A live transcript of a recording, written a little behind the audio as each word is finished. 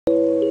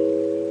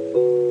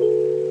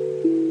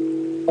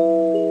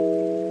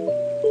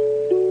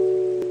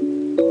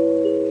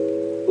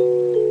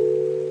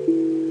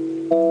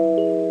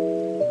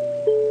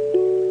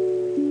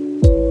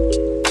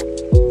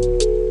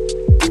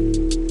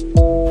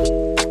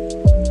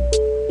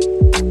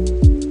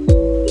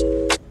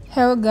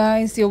Hello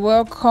guys, you're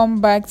welcome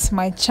back to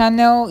my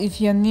channel. If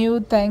you're new,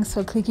 thanks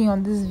for clicking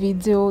on this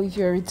video. If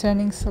you're a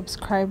returning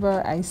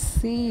subscriber, I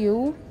see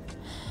you.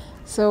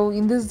 So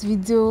in this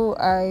video,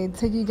 I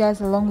take you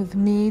guys along with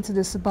me to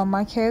the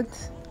supermarket.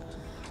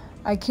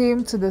 I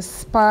came to the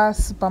SPAR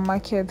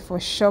supermarket for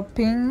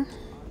shopping.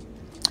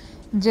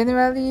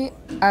 Generally,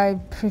 I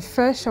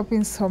prefer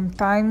shopping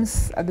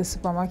sometimes at the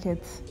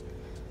supermarket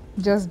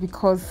just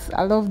because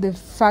I love the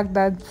fact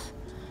that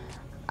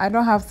I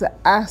don't have to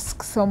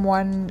ask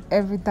someone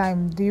every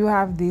time, do you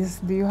have this,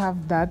 do you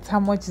have that,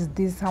 how much is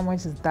this, how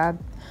much is that.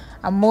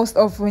 And most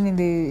often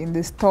in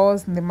the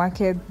stores, in the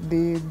market,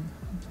 they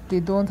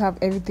don't have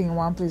everything in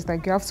one place.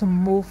 Like, you have to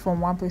move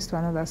from one place to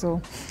another.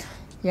 So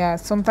yeah,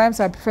 sometimes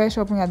I prefer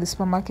shopping at the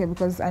supermarket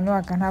because I know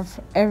I can have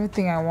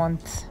everything I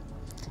want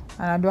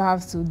and I don't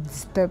have to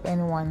disturb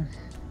anyone.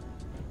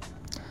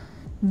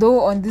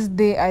 Though on this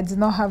day I did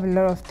not have a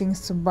lot of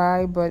things to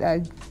buy, but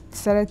I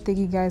decided to take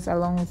you guys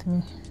along with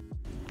me.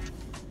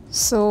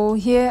 So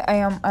here I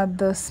am at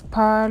the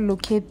SPAR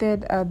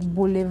located at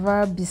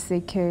Boulevard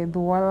Biseke,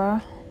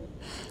 Douala.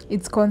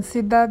 It's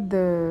considered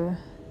the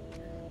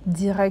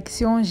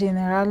Direction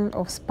Générale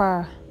of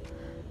SPAR.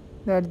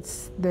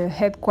 That's the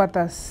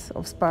headquarters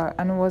of SPAR,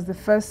 and it was the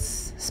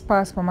first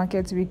SPAR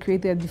supermarket to be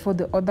created before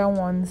the other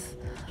ones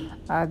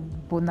at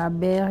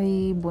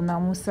Bonaberi,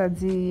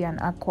 Bonamusadi, and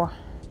Aqua.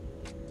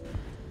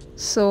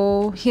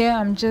 So here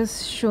I'm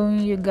just showing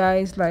you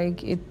guys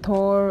like a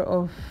tour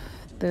of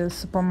the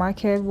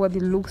supermarket, what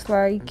it looks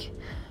like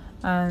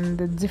and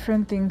the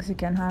different things you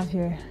can have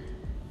here.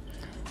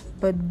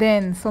 But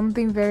then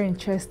something very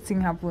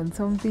interesting happened.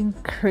 Something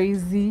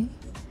crazy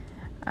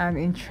and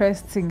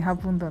interesting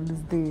happened on this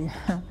day.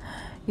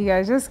 You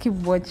guys just keep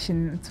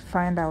watching to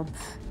find out.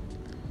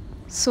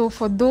 So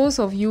for those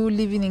of you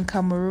living in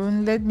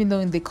Cameroon, let me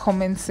know in the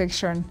comment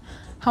section,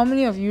 how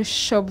many of you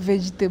shop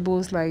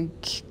vegetables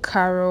like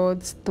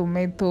carrots,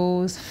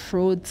 tomatoes,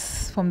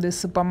 fruits from the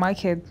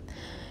supermarket?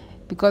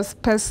 Because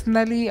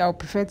personally, I would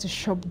prefer to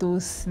shop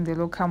those in the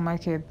local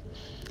market.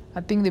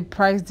 I think the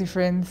price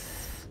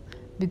difference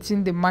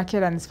between the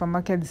market and the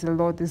supermarket is a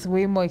lot. It's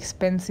way more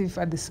expensive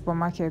at the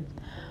supermarket.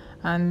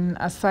 And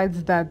aside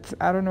that,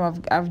 I don't know,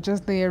 I've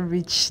just not yet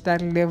reached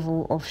that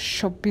level of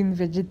shopping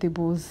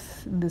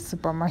vegetables in the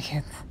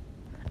supermarket.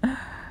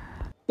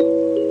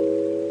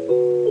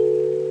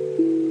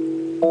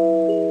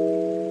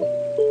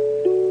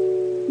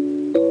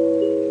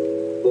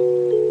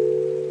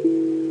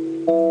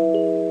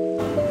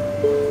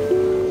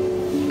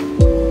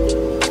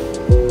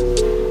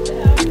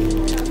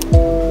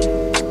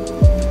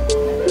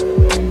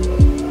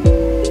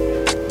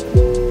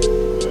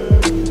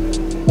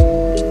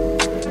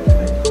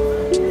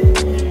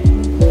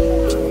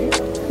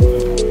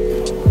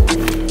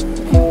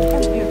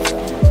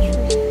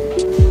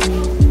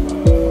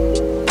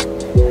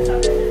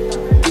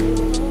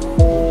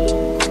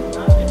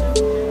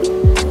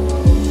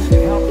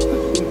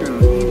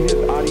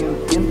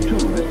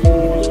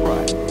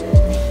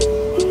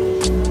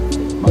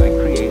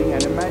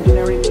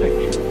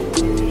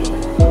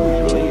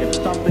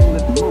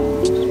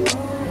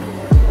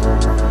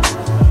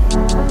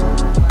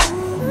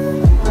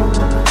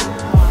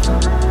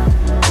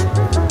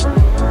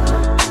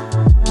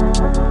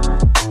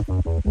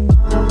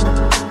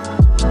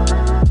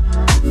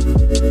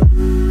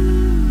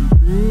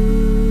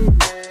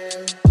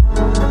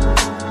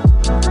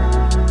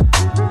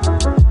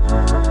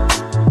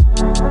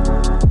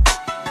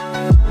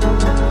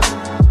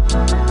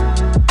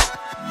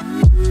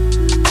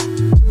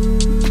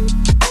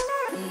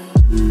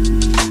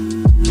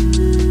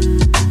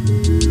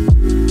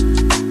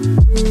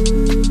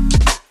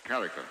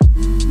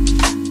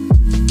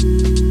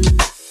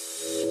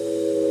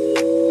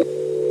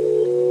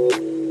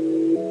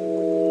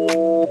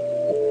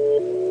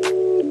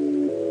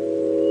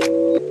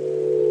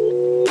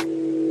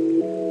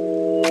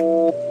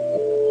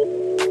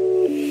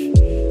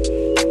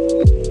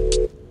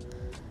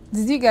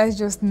 Did you guys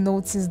just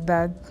notice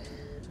that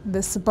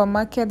the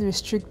supermarket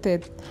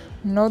restricted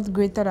not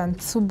greater than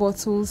 2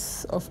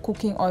 bottles of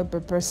cooking oil per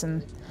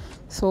person?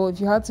 So if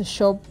you had to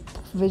shop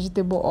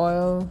vegetable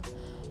oil,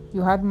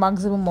 you had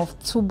maximum of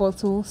 2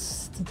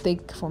 bottles to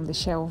take from the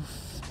shelf.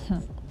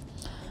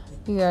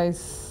 You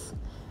guys,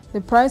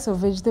 the price of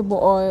vegetable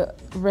oil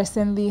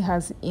recently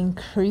has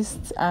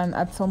increased, and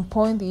at some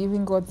point it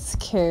even got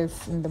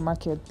scarce in the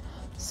market.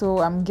 So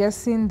I'm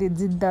guessing they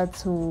did that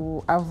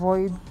to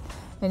avoid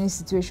any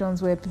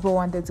situations where people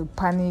wanted to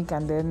panic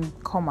and then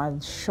come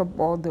and shop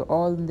all the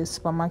oil in the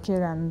supermarket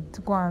and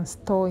go and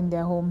store in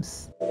their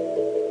homes.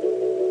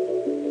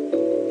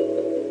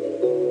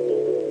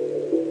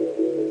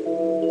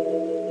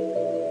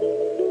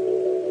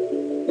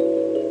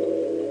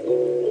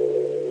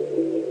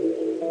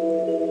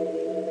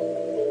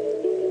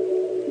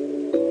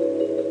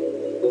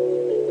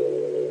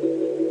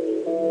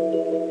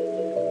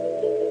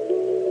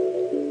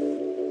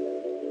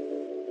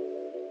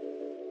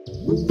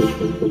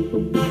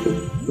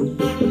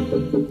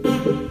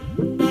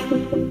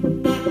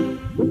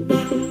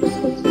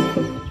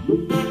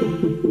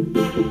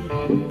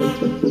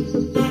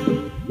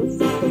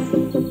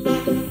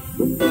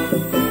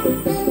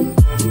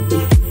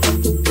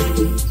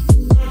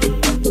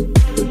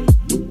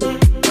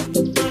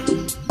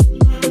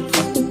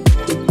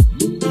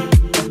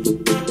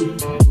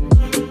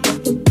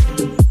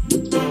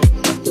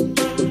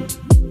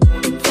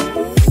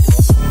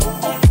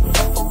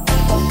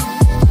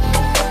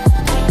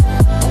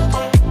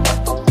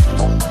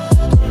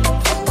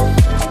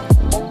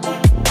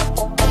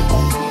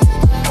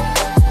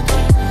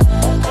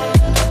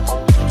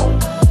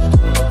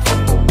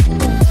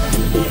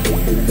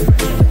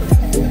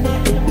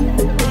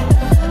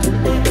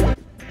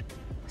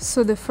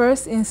 So the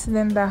first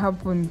incident that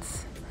happened,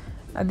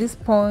 at this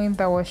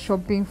point I was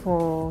shopping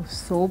for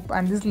soap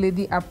and this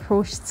lady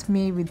approached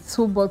me with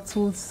 2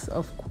 bottles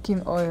of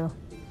cooking oil.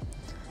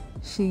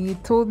 She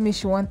told me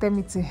she wanted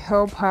me to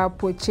help her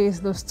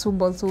purchase those 2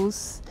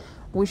 bottles,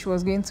 which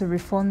was going to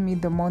refund me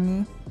the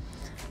money,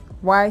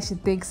 while she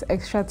takes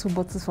extra 2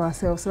 bottles for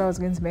herself. So that was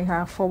going to make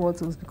her 4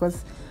 bottles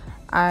because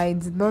I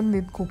did not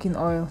need cooking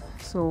oil.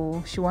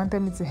 So she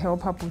wanted me to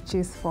help her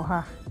purchase for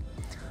her,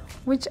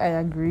 which I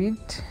agreed.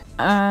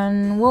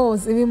 And what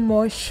was even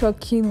more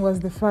shocking was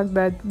the fact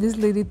that this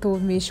lady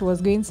told me she was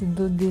going to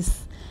do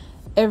this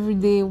every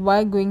day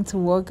while going to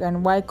work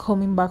and while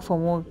coming back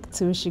from work,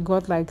 till she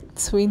got like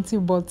 20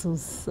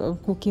 bottles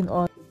of cooking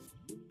oil.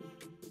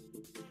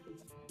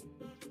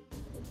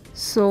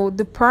 So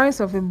the price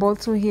of a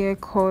bottle here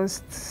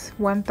costs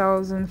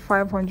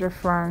 1,500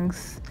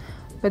 francs,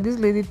 but this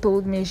lady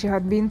told me she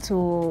had been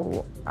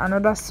to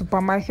another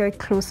supermarket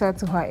closer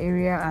to her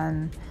area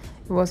and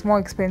it was more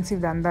expensive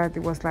than that.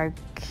 It was like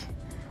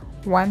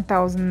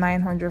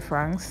 1,900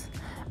 francs.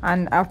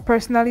 And I've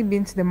personally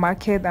been to the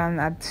market, and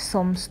at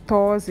some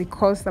stores it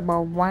costs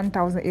about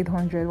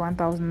 1,800,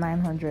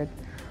 1,900.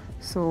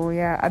 So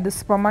yeah, at the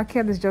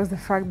supermarket it's just the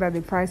fact that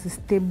the price is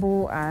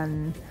stable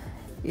and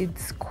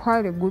it's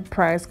quite a good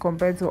price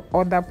compared to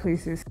other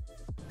places.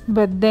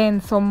 But then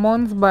some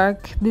months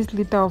back, this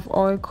liter of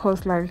oil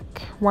cost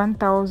like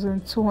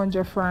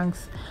 1,200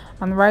 francs,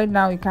 and right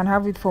now you can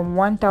have it from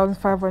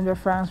 1,500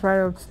 francs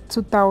right up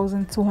to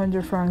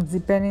 2,200 francs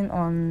depending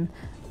on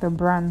the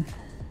brand.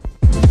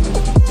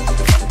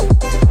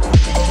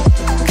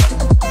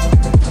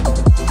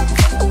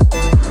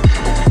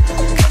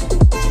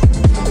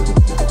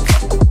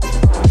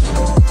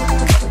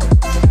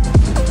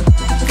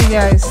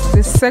 Guys,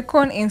 the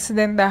second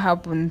incident that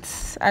happened,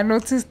 I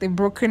noticed a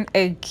broken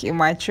egg in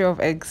my tray of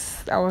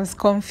eggs. I was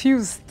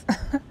confused.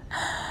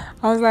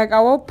 I was like, at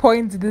what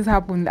point did this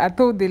happen? I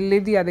told the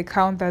lady at the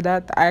counter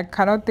that I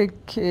cannot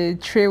take a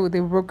tray with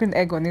a broken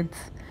egg on it,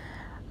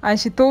 and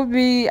she told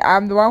me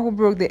I'm the one who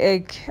broke the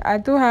egg. I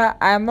told her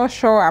I'm not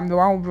sure I'm the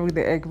one who broke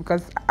the egg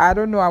because I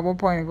don't know at what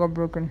point it got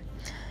broken.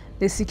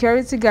 The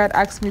security guard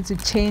asked me to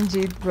change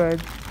it,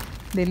 but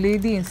the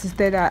lady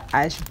insisted that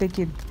I should take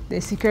it. The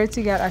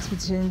security guard asked me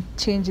to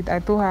change it. I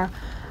told her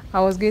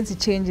I was going to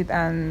change it,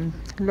 and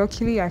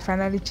luckily I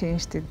finally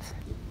changed it.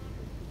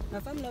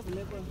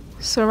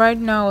 So right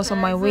now I was on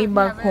my way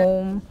back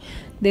home.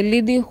 The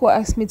lady who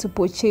asked me to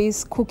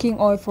purchase cooking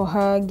oil for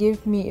her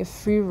gave me a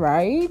free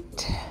ride.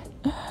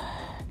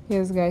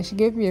 Yes guys, she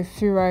gave me a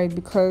free ride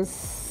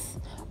because,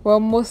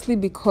 well, mostly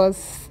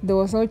because there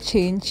was no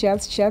change. She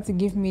had to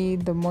give me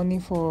the money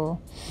for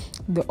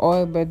the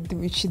oil, but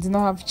she did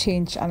not have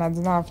change and I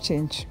did not have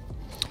change.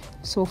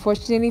 So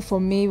fortunately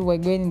for me, we were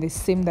going in the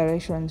same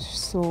direction,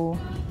 so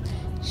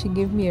she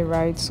gave me a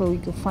ride so we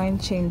could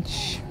find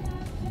change.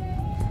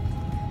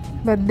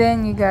 But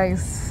then you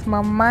guys,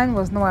 my mind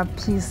was not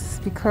at peace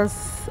because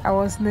I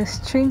was in a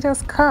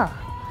stranger's car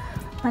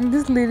and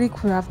this lady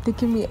could have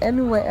taken me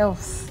anywhere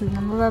else, in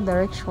another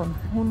direction,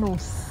 who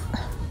knows.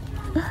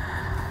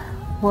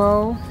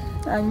 Well,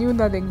 I knew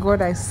that the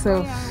God I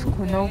serve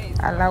could not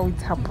allow it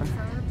to happen.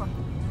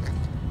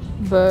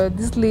 But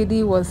this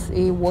lady was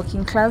a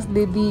working class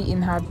lady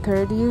in her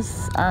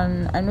 30s,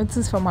 and I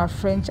noticed from her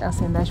French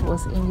accent that she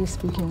was English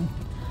speaking.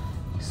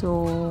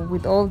 So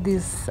with all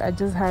this, I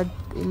just had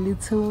a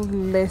little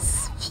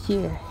less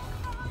fear.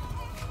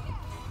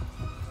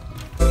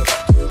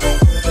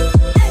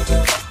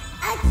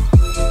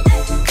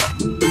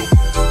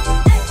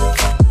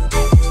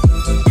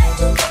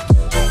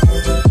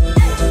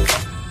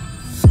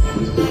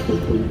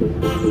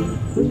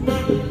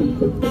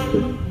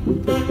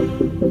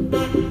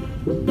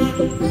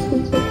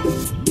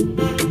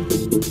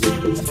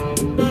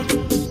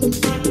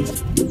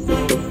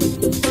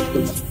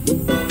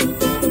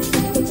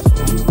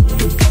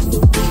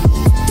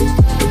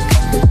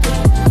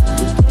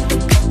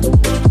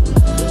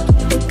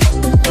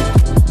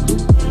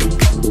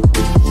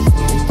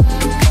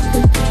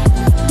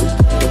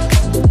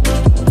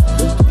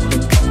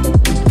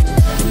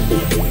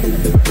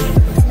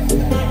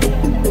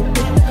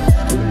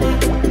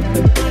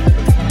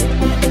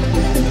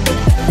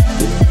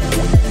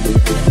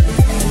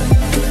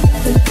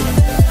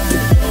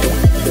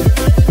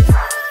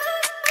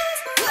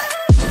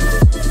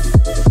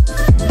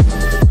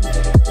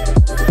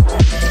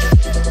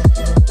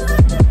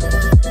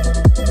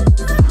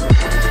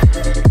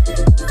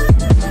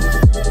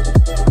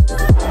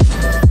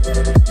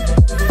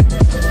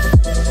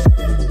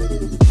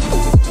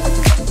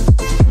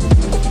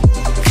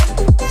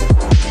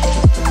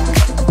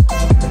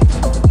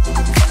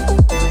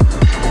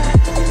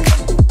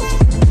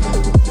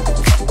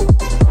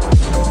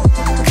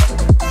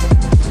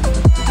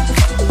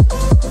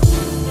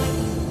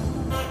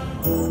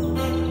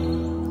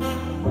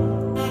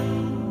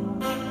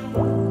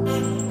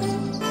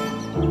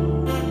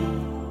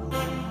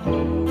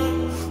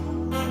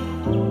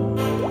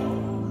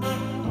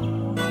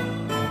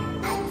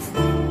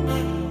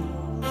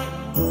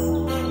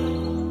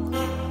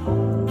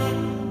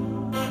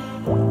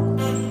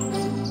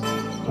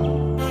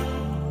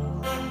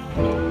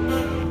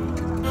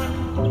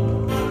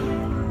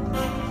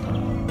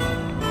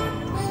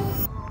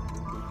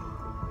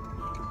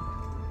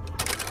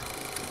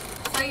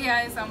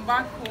 guys, I'm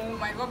back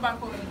home. I got back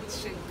home in good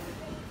shape.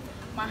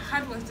 My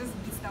heart was just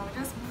beating. I was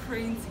just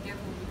praying to get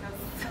home because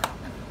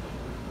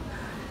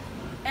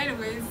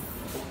anyways,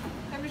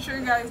 let me show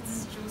you guys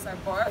this juice I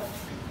bought.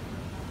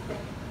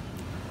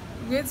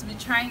 I'm going to be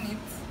trying it.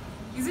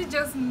 Is it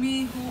just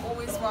me who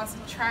always wants to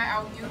try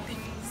out new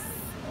things,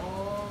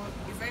 or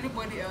is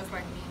anybody else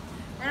like me?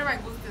 Whenever I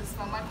go to the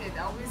supermarket,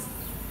 I always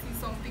see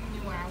something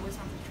new and I always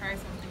want to try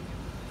something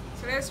new.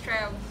 So let's try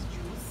out this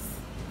juice.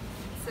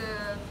 It's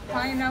a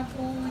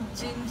pineapple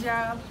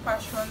ginger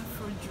passion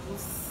fruit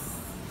juice.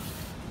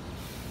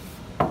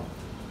 Let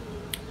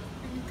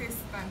me taste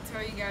it and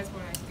tell you guys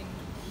what I think.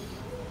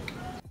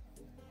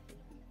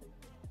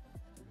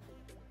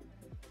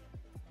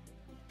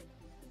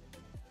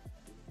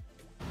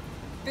 I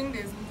think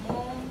there's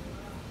more.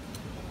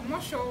 I'm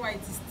not sure why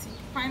it is thick.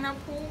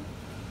 Pineapple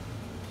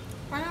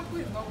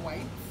is not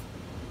white.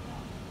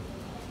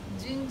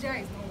 Ginger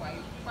is not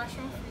white.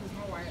 Passion fruit is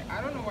not white.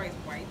 I don't know why it's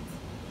white,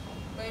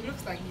 but it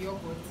looks like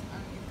yogurt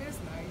and it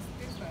tastes nice.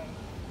 It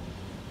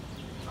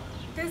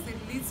tastes a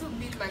little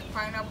bit like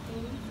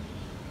pineapple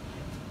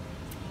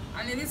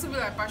and a little bit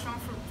like passion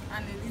fruit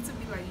and a little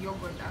bit like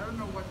yogurt. I don't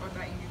know what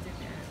other ingredient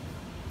there is.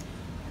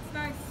 It's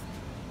nice.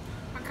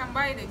 I can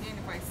buy it again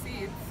if I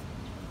see it.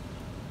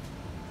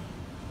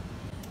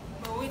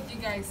 But wait, you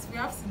guys, we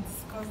have to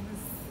discuss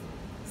this.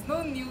 It's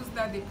no news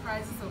that the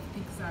prices of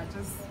pigs are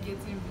just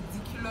getting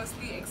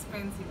ridiculously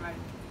expensive. Like,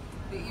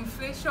 the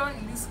inflation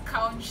in this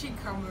country,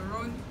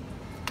 Cameroon,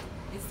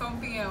 is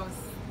something else.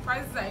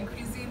 Prices are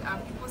increasing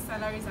and people's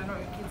salaries are not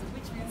increasing,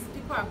 which means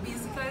people are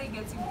basically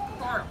getting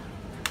poor.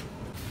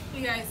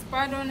 You guys,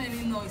 pardon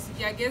any noise. If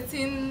you are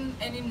getting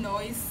any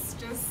noise,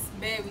 just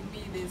bear with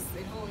me. There's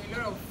a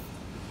lot of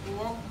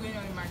work going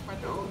on in my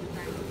quarter all the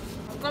time.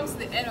 I've come to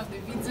the end of the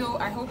video.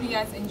 I hope you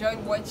guys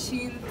enjoyed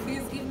watching.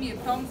 Please give me a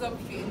thumbs up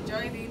if you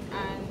enjoyed it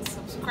and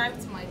subscribe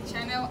to my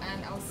channel,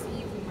 and I'll see